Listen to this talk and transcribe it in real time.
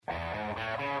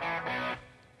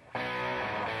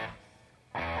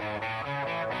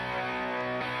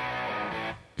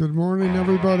Good morning,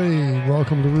 everybody.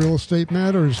 Welcome to Real Estate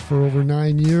Matters. For over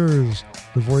 9 years,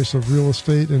 the voice of real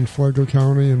estate in Flagler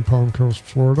County and Palm Coast,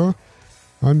 Florida.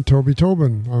 I'm Toby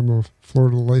Tobin. I'm a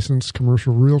Florida licensed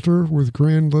commercial realtor with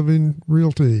Grand Living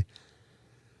Realty.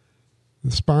 The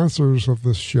sponsors of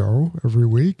this show every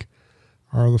week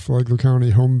are the Flagler County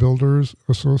Home Builders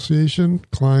Association,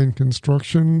 Klein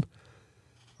Construction,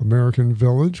 American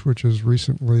Village, which is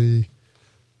recently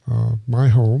my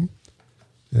home,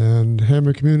 and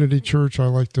Hammock Community Church. I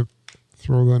like to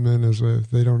throw them in as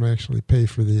they don't actually pay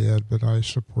for the ad, but I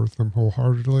support them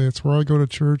wholeheartedly. It's where I go to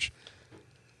church.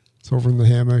 It's over in the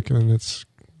Hammock, and it's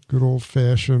good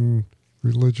old-fashioned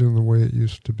religion the way it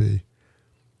used to be.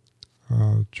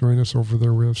 Join us over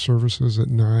there. We have services at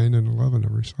 9 and 11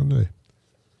 every Sunday.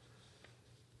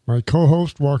 My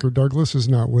co-host, Walker Douglas, is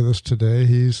not with us today.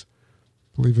 He's,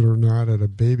 believe it or not, at a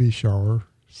baby shower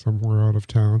somewhere out of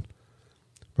town.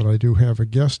 But I do have a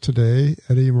guest today,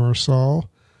 Eddie Marsal.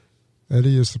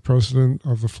 Eddie is the president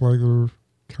of the Flagler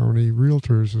County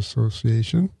Realtors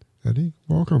Association. Eddie,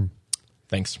 welcome.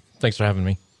 Thanks for having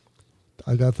me.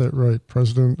 I got that right,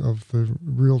 president of the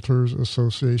Realtors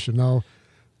Association. Now,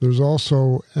 there's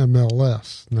also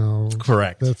MLS. Now,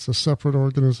 correct. That's a separate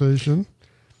organization.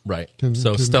 Right.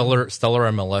 Stellar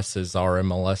MLS is our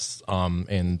MLS,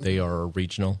 and they are a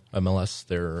regional MLS.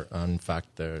 They're, in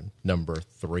fact, the number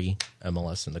 3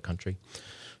 MLS in the country.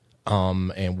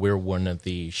 And we're one of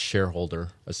the shareholder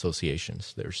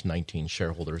associations. There's 19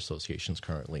 shareholder associations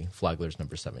currently. Flagler's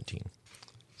number 17.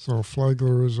 So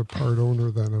Flagler is a part owner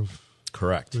then of...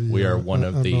 Correct. We are one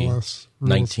of MLS the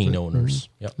 19 owners.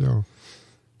 Mm-hmm. Yep.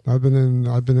 Yeah. I've been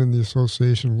in the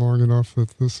association long enough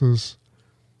that this is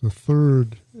the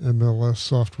 3rd MLS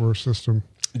software system.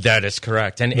 That is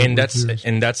correct, and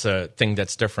that's a thing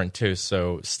that's different too.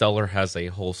 So Stellar has a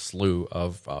whole slew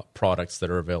of products that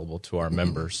are available to our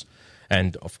members,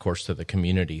 and of course to the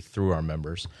community through our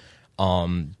members.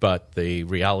 But the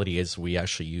reality is, we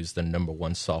actually use the number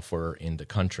 1 software in the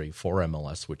country for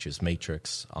MLS, which is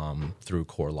Matrix through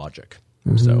CoreLogic.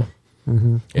 Mm-hmm. So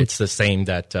it's the same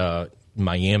that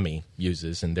Miami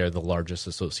uses, and they're the largest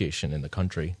association in the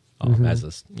country. As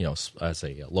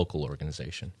a local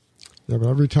organization. Yeah, but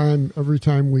every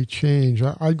time we change,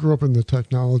 I grew up in the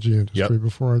technology industry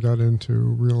before I got into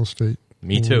real estate.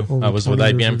 Me too. I was with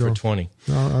IBM for 20.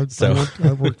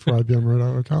 I worked for IBM right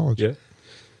out of college. Yeah.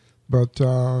 But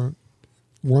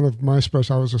one of my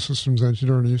I was a systems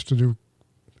engineer, and I used to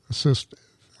assist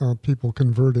people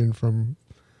converting from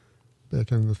back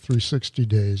in the 360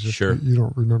 days. Sure. You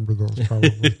don't remember those,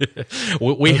 probably.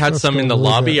 we had some in the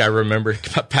lobby. I remember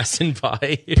passing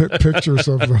by. Pictures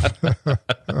of them.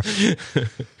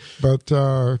 But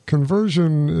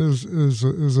conversion is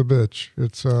a bitch.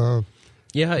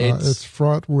 It's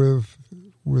fraught with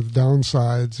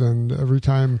downsides, and every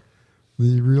time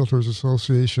the Realtors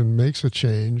Association makes a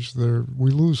change,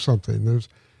 we lose something.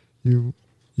 You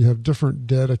have different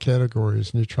data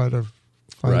categories, and you try to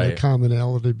find a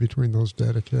commonality between those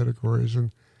data categories.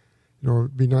 And,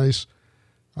 it'd be nice.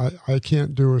 I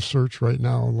can't do a search right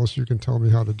now unless you can tell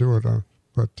me how to do it.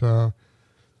 But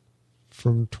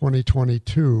from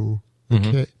 2022,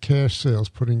 cash sales,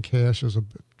 putting cash as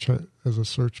a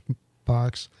search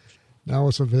box, now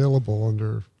it's available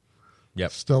under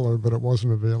Stellar, but it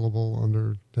wasn't available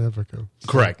under Navica.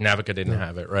 Correct. Navica didn't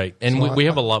have it, right? And so we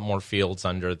have a lot more fields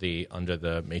under the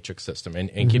Matrix system. And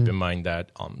keep in mind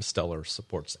that Stellar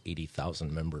supports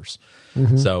 80,000 members,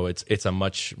 so it's a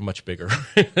much bigger.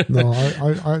 No,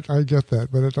 I get that,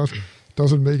 but it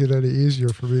doesn't make it any easier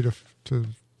for me to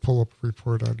pull up a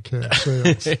report on cash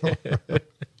sales.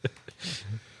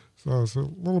 So it's a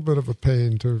little bit of a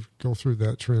pain to go through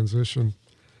that transition.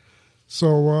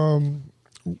 So.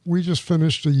 We just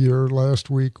finished a year.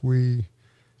 Last week,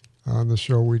 on the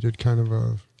show, we did kind of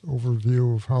a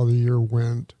overview of how the year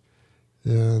went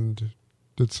and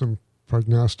did some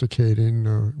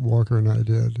prognosticating. Walker and I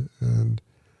did. And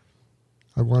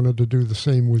I wanted to do the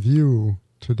same with you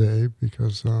today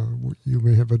because you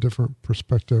may have a different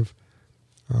perspective.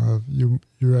 You're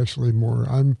actually more...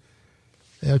 I'm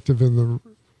active in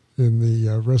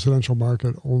the residential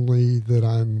market, only that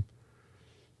I'm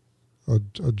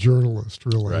a journalist,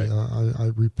 really. Right.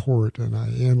 I report and I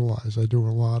analyze. I do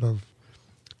a lot of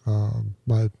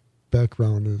my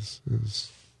background is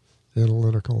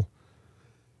analytical.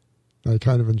 I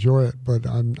kind of enjoy it, but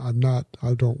I'm not.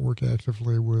 I don't work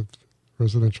actively with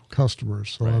residential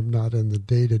customers, so I'm not in the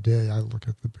day to day. I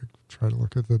try to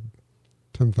look at the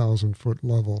 10,000 foot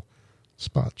level,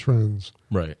 spot trends.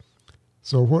 Right.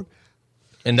 So what?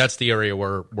 And that's the area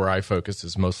where I focus,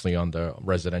 is mostly on the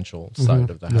residential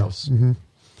side of the house. Mm-hmm.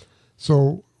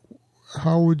 So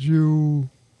how would you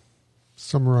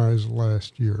summarize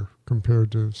last year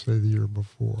compared to, say, the year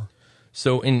before?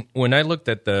 So when I looked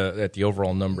at the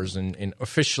overall numbers, and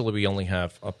officially we only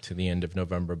have up to the end of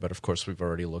November, but of course we've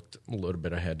already looked a little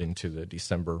bit ahead into the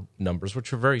December numbers,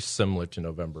 which are very similar to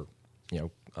November.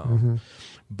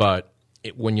 But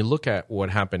when you look at what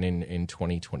happened in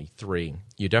 2023,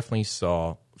 you definitely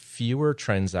saw fewer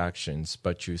transactions,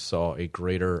 but you saw a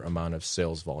greater amount of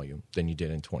sales volume than you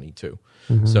did in 22.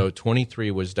 So 23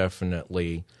 was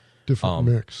definitely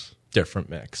different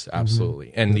mix,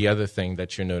 absolutely. And the other thing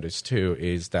that you notice too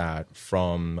is that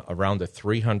from around the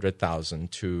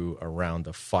 300,000 to around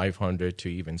the 500 to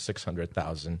even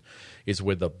 600,000 is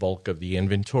where the bulk of the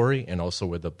inventory and also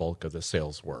where the bulk of the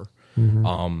sales were.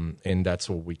 And that's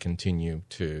what we continue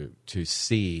to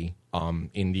see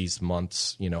in these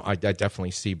months. I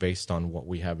definitely see, based on what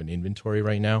we have in inventory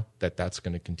right now, that's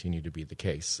going to continue to be the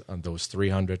case. Those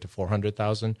 300 to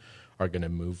 400,000 are going to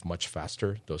move much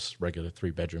faster. Those regular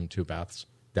 3-bedroom, 2 baths.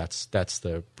 That's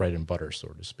the bread and butter, so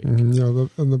to speak. And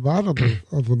the bottom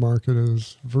of the market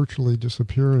is virtually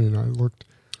disappearing. I looked.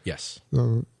 Yes.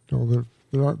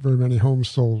 There aren't very many homes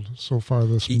sold so far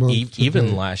this month.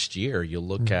 Even last year, you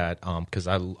look at, because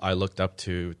I looked up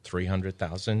to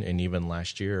 300,000, and even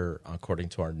last year, according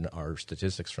to our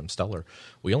statistics from Stellar,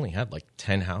 we only had like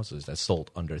 10 houses that sold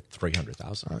under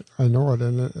 300,000. I know it,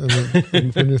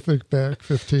 and when you think back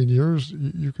 15 years,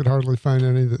 you could hardly find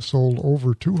any that sold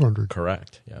over 200.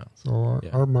 Correct, yeah. So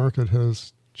our market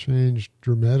has changed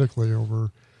dramatically over,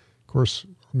 of course,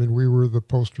 we were the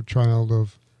poster child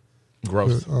of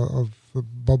growth. Of the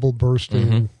bubble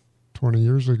bursting 20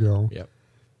 years ago. Yep.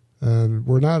 And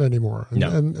we're not anymore.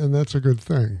 And that's a good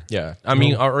thing. Yeah.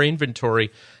 Our inventory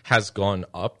has gone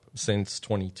up since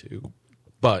 22,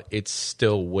 but it's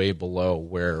still way below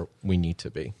where we need to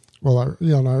be. Well, our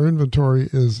inventory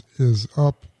is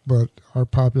up, but our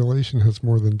population has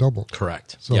more than doubled.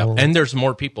 Correct. So, and there's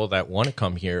more people that want to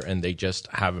come here, and they just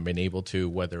haven't been able to,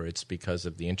 whether it's because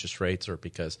of the interest rates or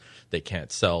because they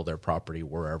can't sell their property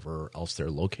wherever else they're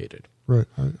located. Right.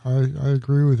 I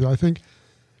agree with you. I think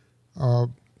the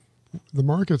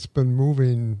market's been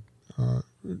moving.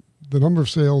 The number of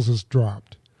sales has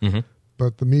dropped,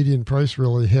 but the median price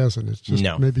really hasn't. It's just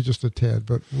maybe just a tad.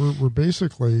 But we're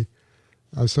basically,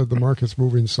 I said the market's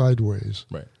moving sideways.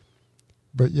 Right.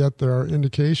 But yet there are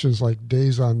indications like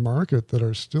days on market that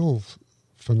are still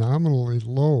phenomenally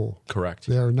low. Correct.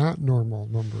 They are not normal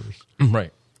numbers.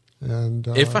 Right. And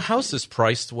if a house is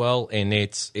priced well and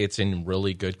it's in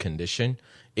really good condition,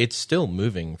 it's still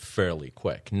moving fairly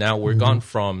quick. Now we're gone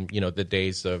from the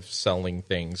days of selling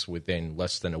things within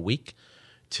less than a week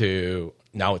to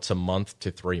now it's a month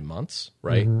to 3 months,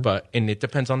 right? And it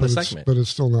depends on the segment. But it's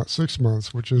still not 6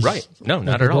 months, which is right. No,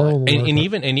 not at all. And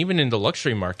even in the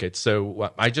luxury market.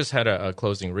 So I just had a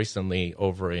closing recently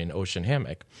over in Ocean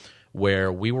Hammock,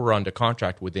 where we were under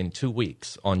contract within 2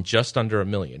 weeks on just under $1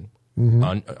 million.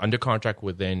 Under contract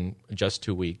within just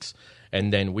 2 weeks.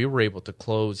 And then we were able to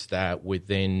close that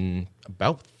within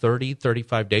about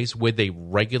 35 days with a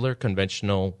regular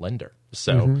conventional lender.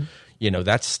 So,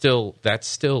 that's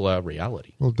still a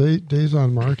reality. Well, days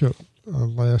on market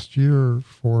last year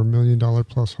for $1 million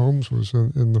plus homes was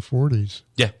in the 40s.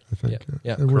 Yeah. I think.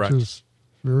 Yeah, which correct. is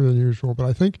very unusual. But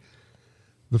I think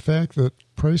the fact that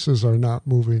prices are not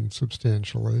moving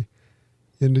substantially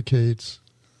indicates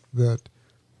that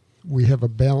we have a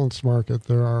balanced market.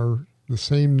 There are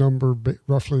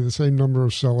roughly the same number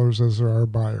of sellers as there are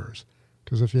buyers.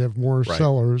 Because if you have more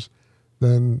sellers,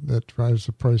 then that drives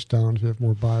the price down. If you have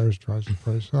more buyers, it drives the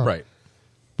price up. Right.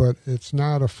 But it's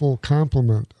not a full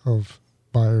complement of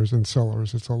buyers and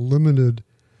sellers. It's a limited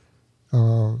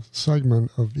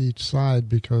segment of each side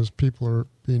because people are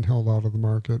being held out of the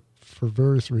market for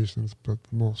various reasons. But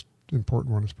the most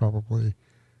important one is probably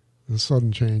the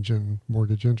sudden change in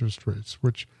mortgage interest rates,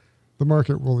 which the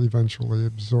market will eventually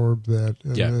absorb that,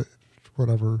 and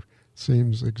whatever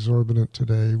seems exorbitant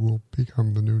today will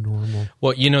become the new normal.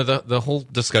 Well, the whole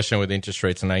discussion with interest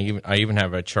rates, and I even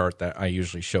have a chart that I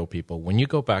usually show people. When you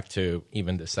go back to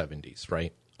even the 70s,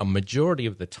 right, a majority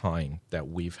of the time that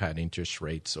we've had interest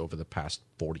rates over the past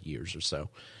 40 years or so,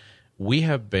 we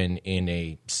have been in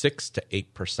a 6 to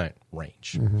 8%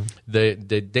 range. The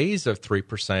days of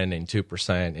 3% and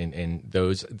 2% and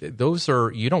those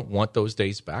are, you don't want those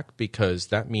days back, because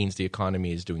that means the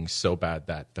economy is doing so bad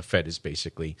that the Fed is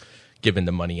basically giving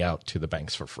the money out to the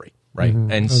banks for free, right?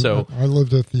 And so I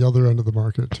lived at the other end of the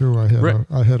market too. I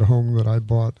had a home that I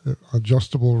bought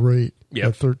adjustable rate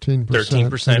at 13%,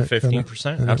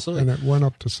 15%, absolutely, and it went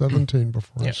up to 17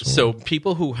 before. Yeah. So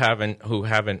people who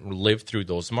haven't lived through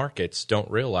those markets don't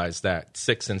realize that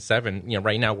 6 and 7.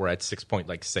 Right now we're at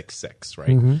 6.66,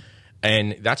 right?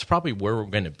 And that's probably where we're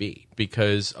going to be,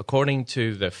 because according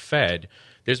to the Fed,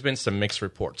 there's been some mixed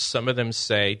reports. Some of them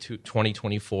say to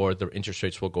 2024, the interest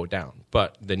rates will go down.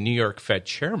 But the New York Fed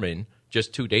chairman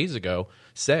just 2 days ago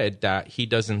said that he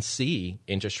doesn't see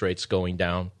interest rates going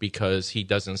down because he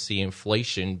doesn't see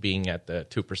inflation being at the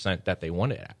 2% that they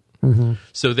want it at. Mm-hmm.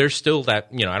 So there's still that,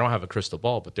 I don't have a crystal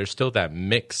ball, but there's still that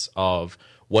mix of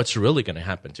what's really going to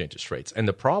happen to interest rates. And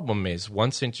the problem is,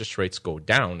 once interest rates go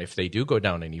down, if they do go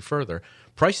down any further,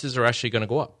 prices are actually going to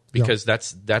go up, because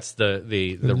that's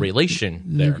the relation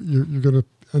there. You're going to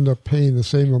end up paying the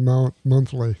same amount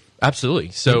monthly. Absolutely.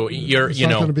 So it's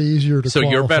not going to be easier to So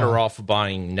qualify. You're better off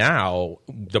buying now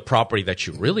the property that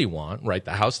you really want, right?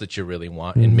 The house that you really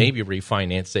want, and maybe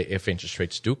refinance it if interest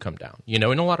rates do come down. And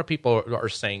a lot of people are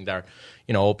saying that,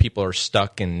 people are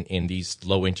stuck in these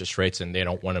low interest rates and they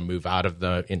don't want to move out of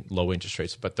the low interest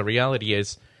rates. But the reality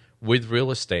is, with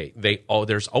real estate,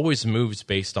 there's always moves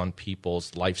based on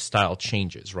people's lifestyle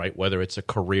changes, right? Whether it's a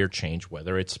career change,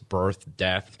 whether it's birth,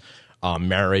 death,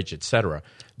 marriage, etc.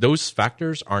 Those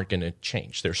factors aren't going to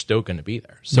change. They're still going to be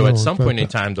there. So at some point in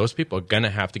time, those people are going to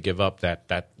have to give up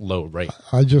that low rate.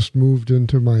 I just moved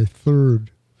into my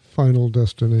third final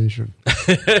destination.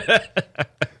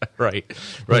 Right.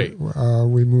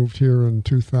 We moved here in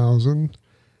 2000.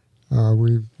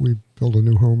 We built a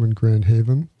new home in Grand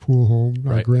Haven, pool home.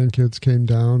 Our grandkids came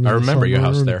down. I remember your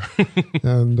house there.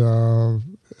 And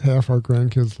half our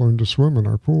grandkids learned to swim in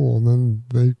our pool, and then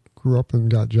they grew up and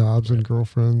got jobs and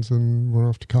girlfriends and went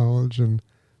off to college, and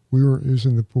we weren't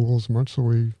using the pool as much, so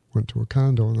we went to a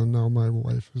condo. And then now my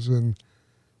wife is in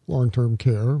long-term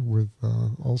care with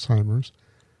Alzheimer's,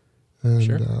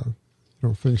 and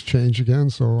things change again.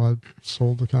 So I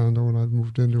sold the condo and I've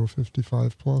moved into a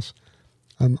 55 plus.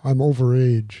 I'm over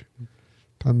age.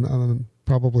 I'm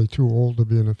probably too old to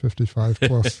be in a 55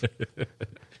 plus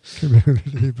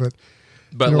community,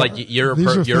 But you're a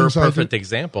perfect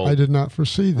example. I did not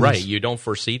foresee this. Right, you don't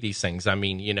foresee these things. I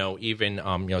mean, even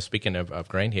speaking of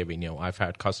Grand Haven, I've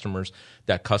had customers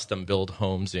that custom build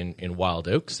homes in Wild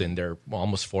Oaks, and they're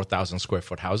almost 4,000 square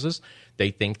foot houses.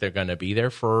 They think they're going to be there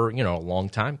for a long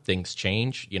time. Things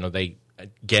change. They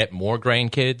get more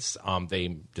grandkids.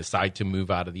 They decide to move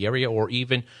out of the area, or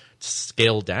even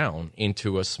scale down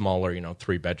into a smaller,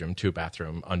 3-bedroom,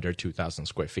 2-bathroom, under 2,000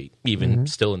 square feet, even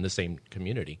still in the same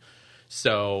community.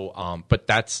 So, but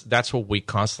that's what we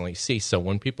constantly see. So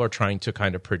when people are trying to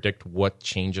kind of predict what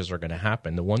changes are going to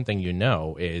happen, the one thing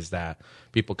is that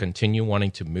people continue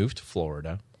wanting to move to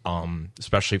Florida,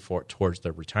 especially towards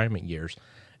their retirement years.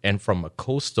 And from a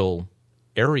coastal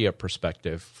area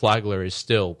perspective, Flagler is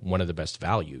still one of the best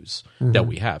values that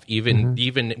we have,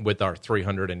 even with our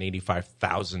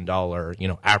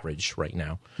 $385,000 average right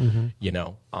now.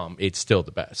 It's still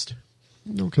the best.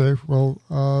 Okay, well,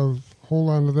 hold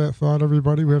on to that thought,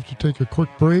 everybody. We have to take a quick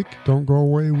break. Don't go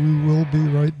away. We will be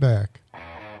right back.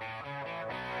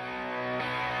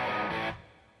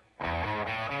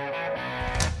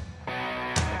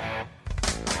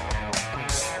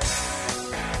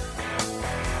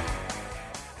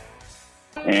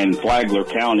 And Flagler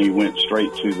County went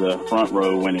straight to the front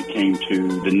row when it came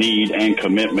to the need and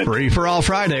commitment. Free for All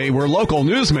Friday, where local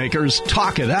newsmakers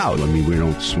talk it out. I mean, we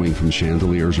don't swing from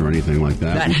chandeliers or anything like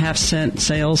that. That half-cent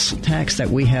sales tax that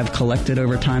we have collected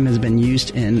over time has been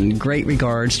used in great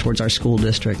regards towards our school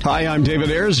district. Hi, I'm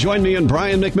David Ayers. Join me and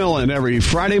Brian McMillan every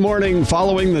Friday morning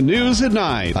following the news at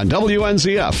 9 on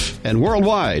WNZF and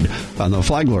worldwide on the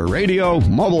Flagler Radio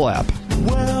mobile app.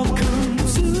 Welcome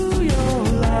to your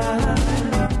life.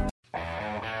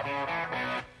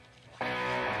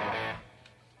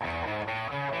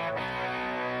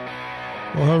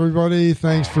 Well, everybody,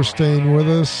 thanks for staying with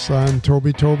us. I'm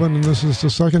Toby Tobin, and this is the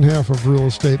second half of Real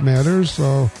Estate Matters.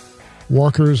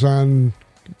 Walker's on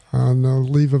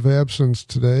leave of absence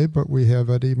today, but we have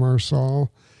Eddie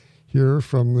Marsal here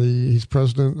he's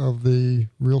president of the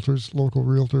Local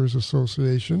Realtors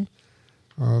Association,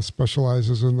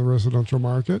 specializes in the residential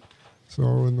market.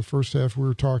 So in the first half, we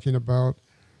were talking about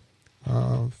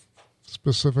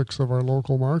specifics of our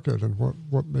local market and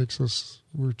what makes us,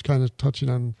 we're kind of touching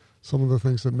on some of the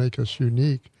things that make us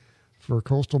unique. For a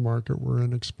coastal market, we're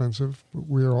inexpensive, but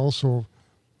we are also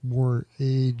more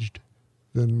aged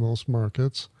than most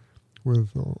markets,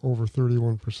 with over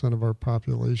 31% of our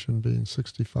population being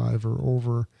 65 or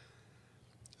over.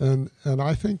 And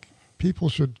I think people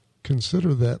should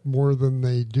consider that more than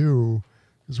they do,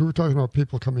 because we were talking about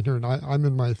people coming here, and I'm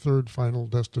in my third final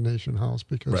destination house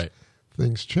because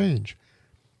things change.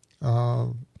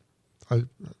 I'm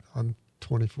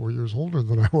 24 years older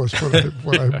than I was when I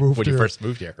moved when here. you first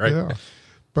moved here, right? Yeah.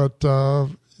 But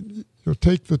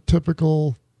take the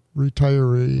typical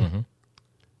retiree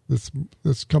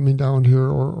that's coming down here,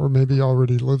 or maybe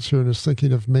already lives here and is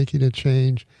thinking of making a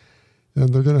change, and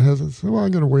they're going to hesitate. Well,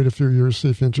 I'm going to wait a few years, see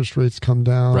if interest rates come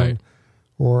down, Right.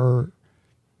 Or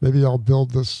maybe I'll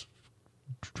build this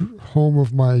home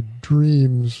of my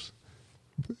dreams.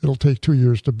 It'll take 2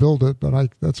 years to build it,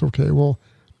 but that's okay. Well,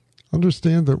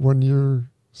 understand that when you're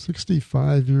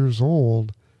 65 years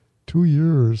old, 2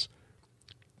 years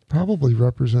probably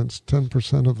represents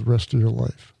 10% of the rest of your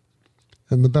life,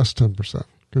 and the best 10%,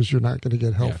 because you're not going to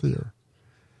get healthier.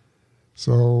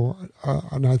 So,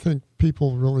 and I think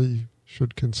people really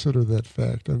should consider that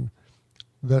fact, and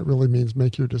that really means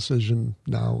make your decision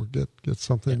now. Get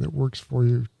something that works for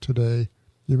you today.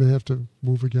 You may have to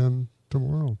move again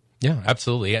tomorrow. Yeah,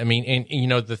 absolutely. I mean, and you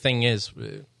know, the thing is,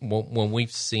 when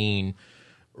we've seen,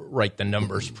 right, the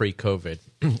numbers pre-COVID,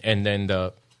 and then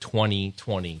the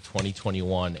 2020,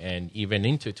 2021, and even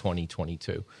into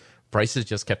 2022, prices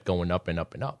just kept going up and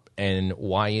up and up. And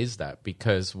why is that?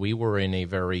 Because we were in a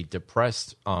very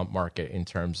depressed market in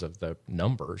terms of the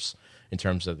numbers, in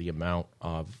terms of the amount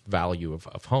of value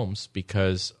of homes,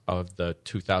 because of the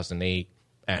 2008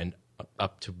 and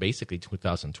up to basically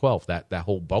 2012, that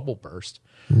whole bubble burst,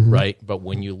 right? But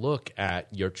when you look at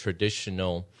your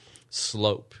traditional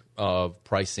slope of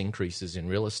price increases in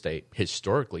real estate,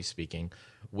 historically speaking,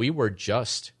 we were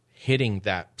just hitting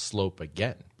that slope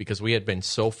again, because we had been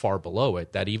so far below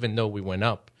it that even though we went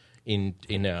up in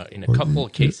a couple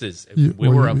of cases, we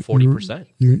were up 40%.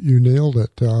 You nailed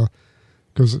it,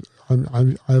 because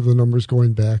I have the numbers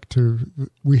going back to,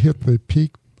 we hit the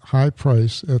peak high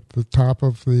price at the top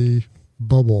of the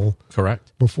bubble.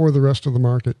 Correct. Before the rest of the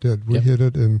market did. We hit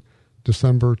it in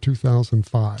December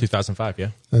 2005. 2005, yeah.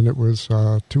 And it was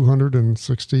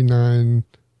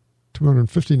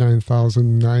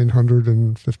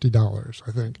 $259,950,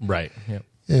 I think. Right. Yeah.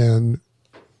 And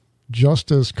just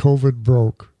as COVID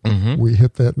broke, we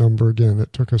hit that number again.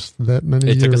 It took us that many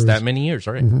years. It took us that many years,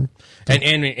 right? And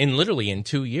literally in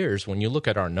 2 years, when you look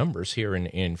at our numbers here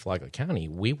in Flagler County,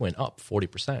 we went up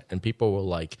 40%. And people were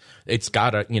like, it's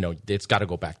gotta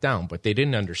go back down. But they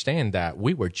didn't understand that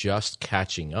we were just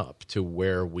catching up to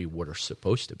where we were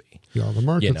supposed to be. Yeah, the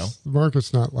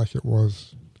market's not like it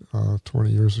was 20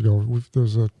 years ago.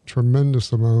 There's a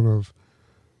tremendous amount of,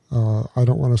 I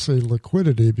don't want to say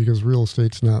liquidity, because real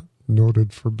estate's not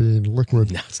noted for being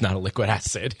liquid. No, it's not a liquid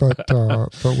asset. but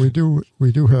we do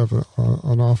have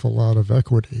an awful lot of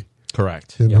equity.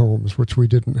 Correct. In homes, which we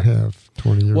didn't have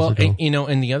 20 years ago. Well,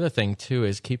 and the other thing too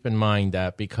is keep in mind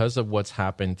that because of what's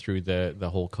happened through the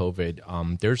whole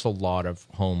COVID, there's a lot of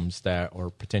homes that are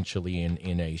potentially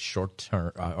in a short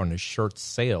term on a short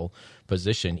sale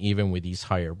position, even with these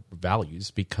higher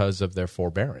values, because of their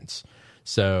forbearance.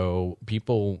 So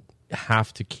people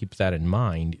have to keep that in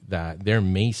mind, that there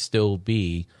may still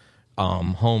be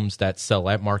homes that sell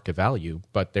at market value,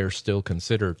 but they're still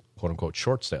considered quote unquote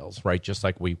short sales, right? Just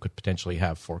like we could potentially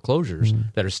have foreclosures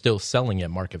that are still selling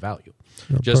at market value,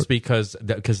 because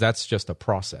that's just a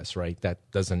process, right? That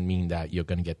doesn't mean that you're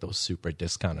going to get those super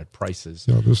discounted prices.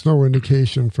 Yeah, there's no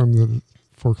indication from the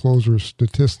foreclosure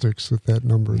statistics that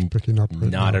number is picking up right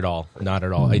now. Not at all.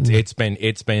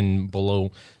 It's been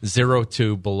below 0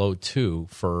 to below 2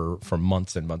 for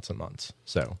months and months and months.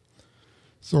 So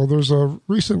there's a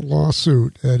recent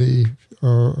lawsuit, Eddie,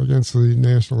 against the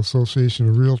National Association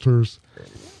of Realtors.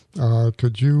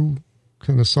 Could you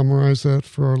kind of summarize that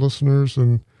for our listeners,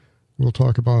 and we'll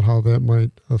talk about how that might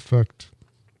affect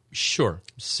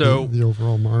the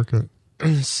overall market.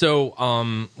 So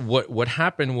what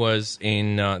happened was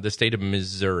in the state of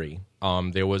Missouri,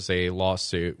 there was a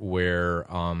lawsuit where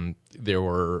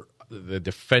the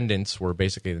defendants were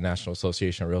basically the National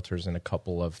Association of Realtors and a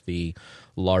couple of the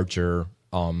larger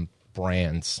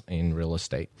brands in real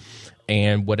estate.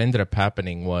 And what ended up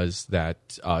happening was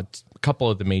that a couple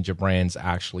of the major brands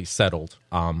actually settled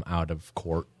out of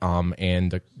court,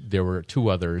 and there were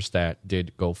two others that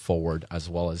did go forward, as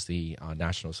well as the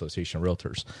National Association of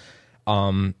Realtors.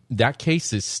 That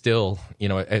case is still,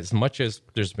 as much as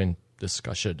there's been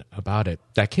discussion about it,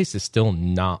 that case is still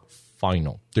not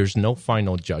final. There's no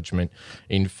final judgment.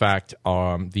 In fact,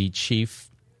 the chief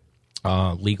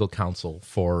legal counsel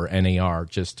for NAR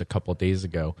just a couple of days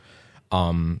ago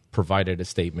provided a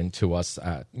statement to us,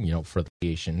 for the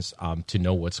litigants to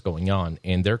know what's going on.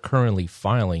 And they're currently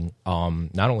filing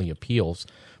not only appeals,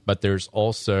 but there's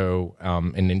also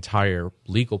an entire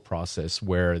legal process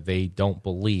where they don't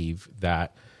believe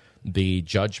that the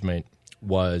judgment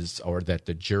that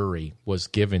the jury was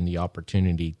given the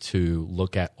opportunity to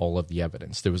look at all of the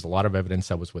evidence. There was a lot of evidence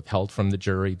that was withheld from the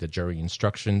jury. The jury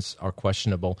instructions are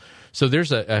questionable. So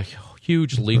there's a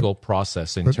huge legal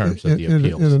process in terms of the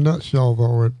appeals. In a nutshell,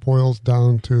 though, it boils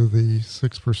down to the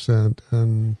 6%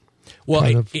 and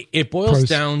it boils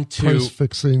down to price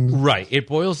fixing. Right. It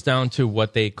boils down to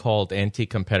what they called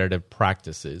anti-competitive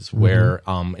practices, where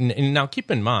and now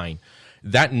keep in mind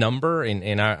that number,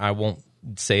 and I won't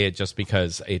say it just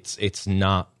because it's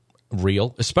not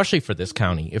real, especially for this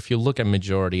county. If you look at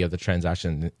majority of the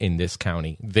transactions in this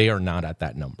county, they are not at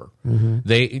that number.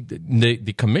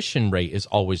 The commission rate is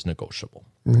always negotiable,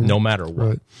 no matter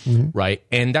what, right?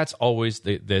 And that's always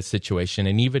the situation.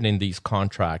 And even in these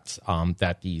contracts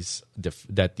that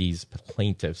these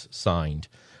plaintiffs signed,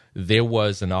 there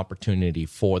was an opportunity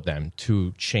for them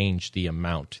to change the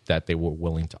amount that they were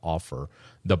willing to offer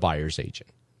the buyer's agent.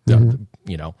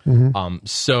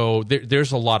 So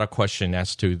there's a lot of question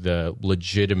as to the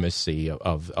legitimacy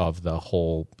of the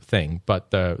whole thing.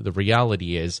 But the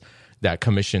reality is that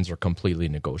commissions are completely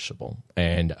negotiable,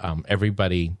 and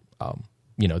everybody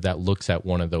that looks at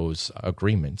one of those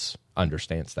agreements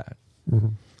understands that.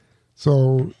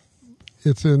 So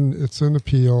it's in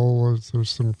appeal. There's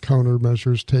some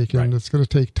countermeasures taken. Right. It's going to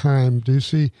take time. Do you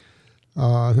see?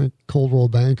 I think Coldwell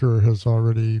Banker has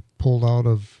already pulled out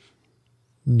of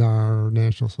our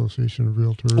National Association of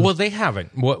Realtors. Well, they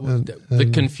haven't. The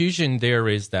confusion there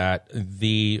is that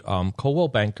the Coldwell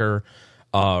Banker,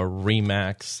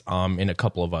 Remax, and a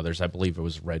couple of others, I believe it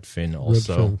was Redfin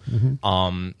also,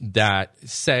 that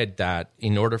said that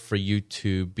in order for you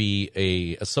to be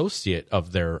a associate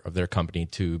of their company,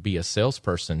 to be a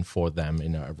salesperson for them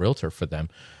and a realtor for them,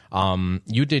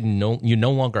 you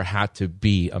no longer had to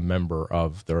be a member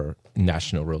of their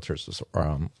National Realtors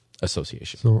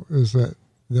Association. So is that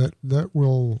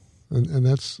will, and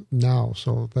that's now,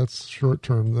 so that's short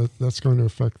term. That's going to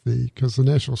affect because the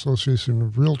National Association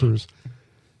of Realtors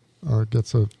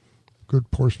gets a good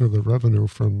portion of the revenue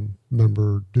from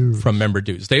member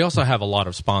dues. They also have a lot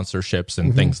of sponsorships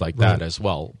and things like that as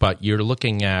well. But you're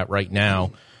looking at right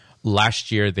now,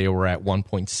 last year they were at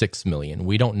 1.6 million.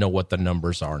 We don't know what the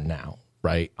numbers are now.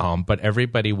 Right. But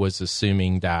everybody was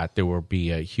assuming that there will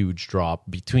be a huge drop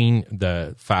between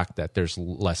the fact that there's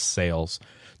less sales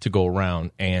to go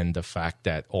around and the fact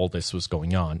that all this was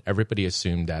going on. Everybody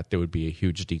assumed that there would be a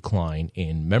huge decline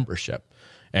in membership.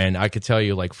 And I could tell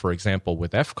you, like, for example,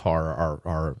 with FCAR,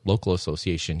 our local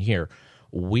association here,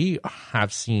 we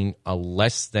have seen a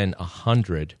less than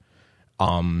 100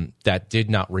 that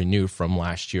did not renew from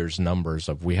last year's numbers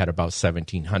of, we had about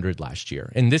 1,700 last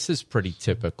year. And this is pretty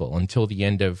typical. Until the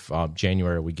end of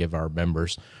January, we give our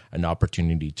members an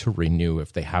opportunity to renew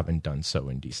if they haven't done so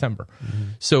in December.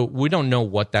 So we don't know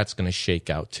what that's going to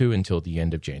shake out to until the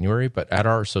end of January. But at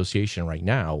our association right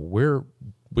now,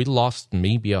 we lost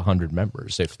maybe 100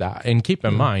 members, if that. And keep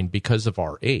in mind, because of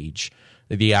our age,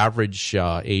 the average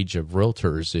age of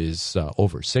realtors is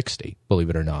over 60, believe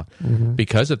it or not.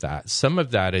 Because of that, some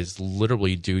of that is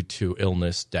literally due to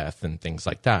illness, death, and things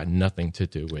like that, nothing to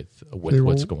do with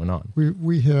what's going on.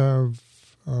 We have,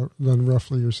 then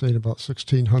roughly you're saying about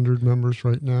 1,600 members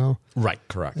right now? Right,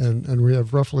 correct. And we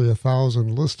have roughly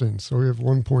 1,000 listings, so we have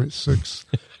 1.6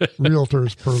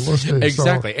 realtors per listing.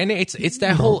 Exactly. So, and it's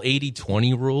that whole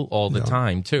 80-20 rule all the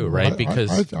time, too, right?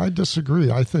 Because I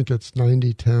disagree. I think it's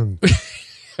 90-10.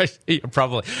 It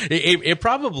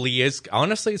probably is.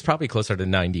 Honestly, it's probably closer to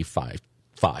 95.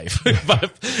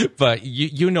 but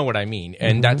you know what I mean,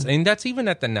 and that's even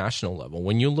at the national level.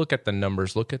 When you look at the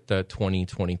numbers, look at the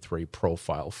 2023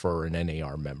 profile for an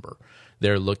NAR member.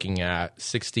 They're looking at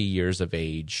 60 years of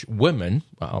age women,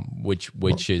 which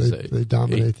is they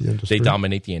dominate the industry. They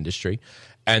dominate the industry.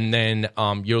 And then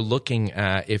you're looking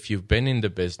at, if you've been in the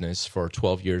business for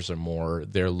 12 years or more,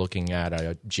 they're looking at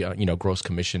a gross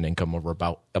commission income of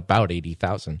about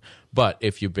 $80,000. But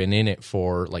if you've been in it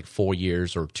for like 4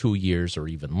 years or 2 years or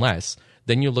even less,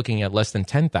 then you're looking at less than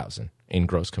 $10,000 in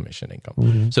gross commission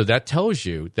income. So that tells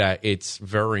you that it's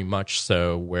very much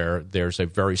so where there's a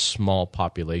very small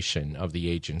population of the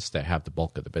agents that have the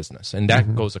bulk of the business, and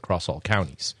that goes across all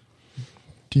counties.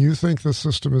 Do you think the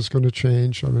system is going to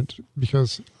change? I mean,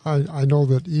 because I know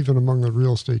that even among the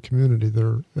real estate community,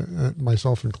 there,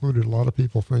 myself included, a lot of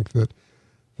people think that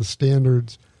the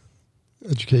standards,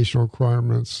 educational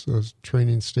requirements,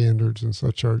 training standards and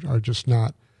such are just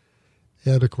not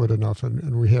adequate enough.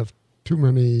 And we have too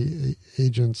many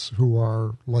agents who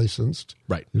are licensed.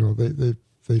 Right.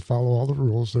 They follow all the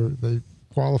rules. They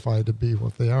qualify to be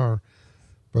what they are,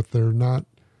 but they're not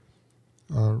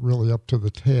really up to the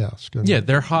task. And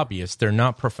they're hobbyists. They're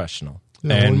not professional.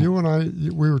 Yeah, and well, you and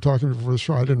I, we were talking before the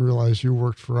show. I didn't realize you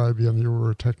worked for IBM. You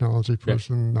were a technology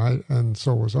person, and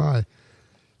so was I.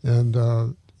 And,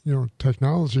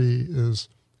 technology is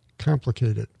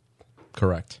complicated.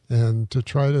 correct. And to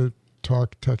try to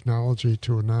talk technology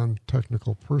to a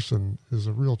non-technical person is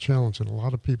a real challenge, and a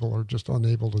lot of people are just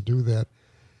unable to do that.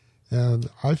 And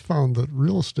I found that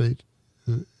real estate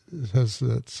has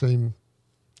that same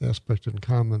aspect in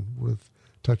common with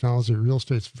technology. Real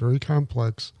estate's very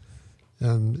complex,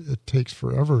 and it takes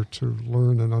forever to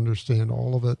learn and understand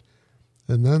all of it,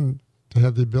 and then to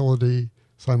have the ability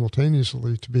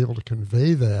simultaneously to be able to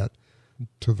convey that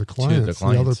to the clients, the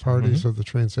other parties of the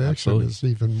transaction. Is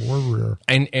even more rare.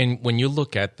 And when you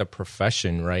look at the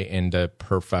profession, right, and the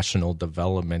professional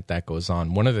development that goes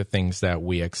on, one of the things that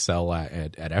we excel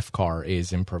at FCAR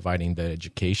is in providing the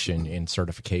education and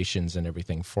certifications and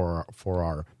everything for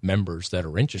our members that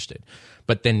are interested.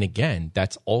 But then again,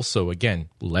 that's also, again,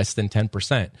 less than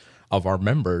 10% of our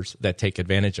members that take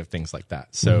advantage of things like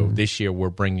that. So this year we're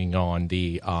bringing on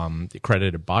the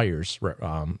accredited buyers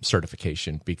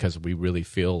certification, because we really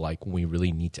feel like we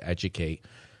really need to educate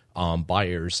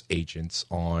buyers agents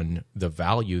on the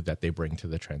value that they bring to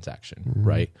the transaction,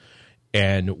 right?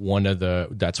 And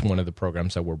that's one of the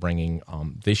programs that we're bringing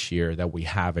this year that we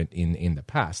haven't in the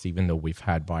past, even though we've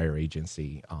had buyer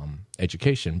agency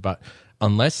education. But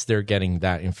unless they're getting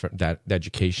that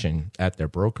education at their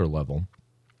broker level,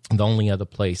 the only other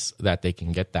place that they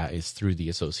can get that is through the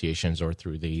associations or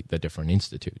through the different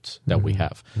institutes that we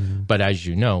have. But as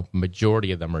you know,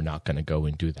 majority of them are not going to go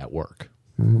and do that work.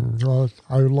 Well,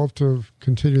 I would love to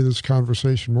continue this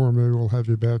conversation more. Maybe we'll have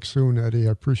you back soon, Eddie.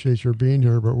 I appreciate your being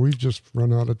here, but we've just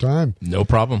run out of time. No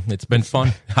problem. It's been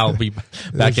fun. I'll be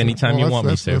back anytime you want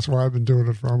me to. That's why I've been doing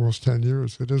it for almost 10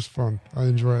 years. It is fun. I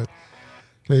enjoy it.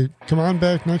 Okay, come on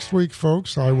back next week,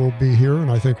 folks. I will be here,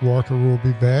 and I think Walker will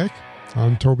be back.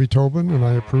 I'm Toby Tobin, and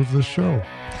I approve this show.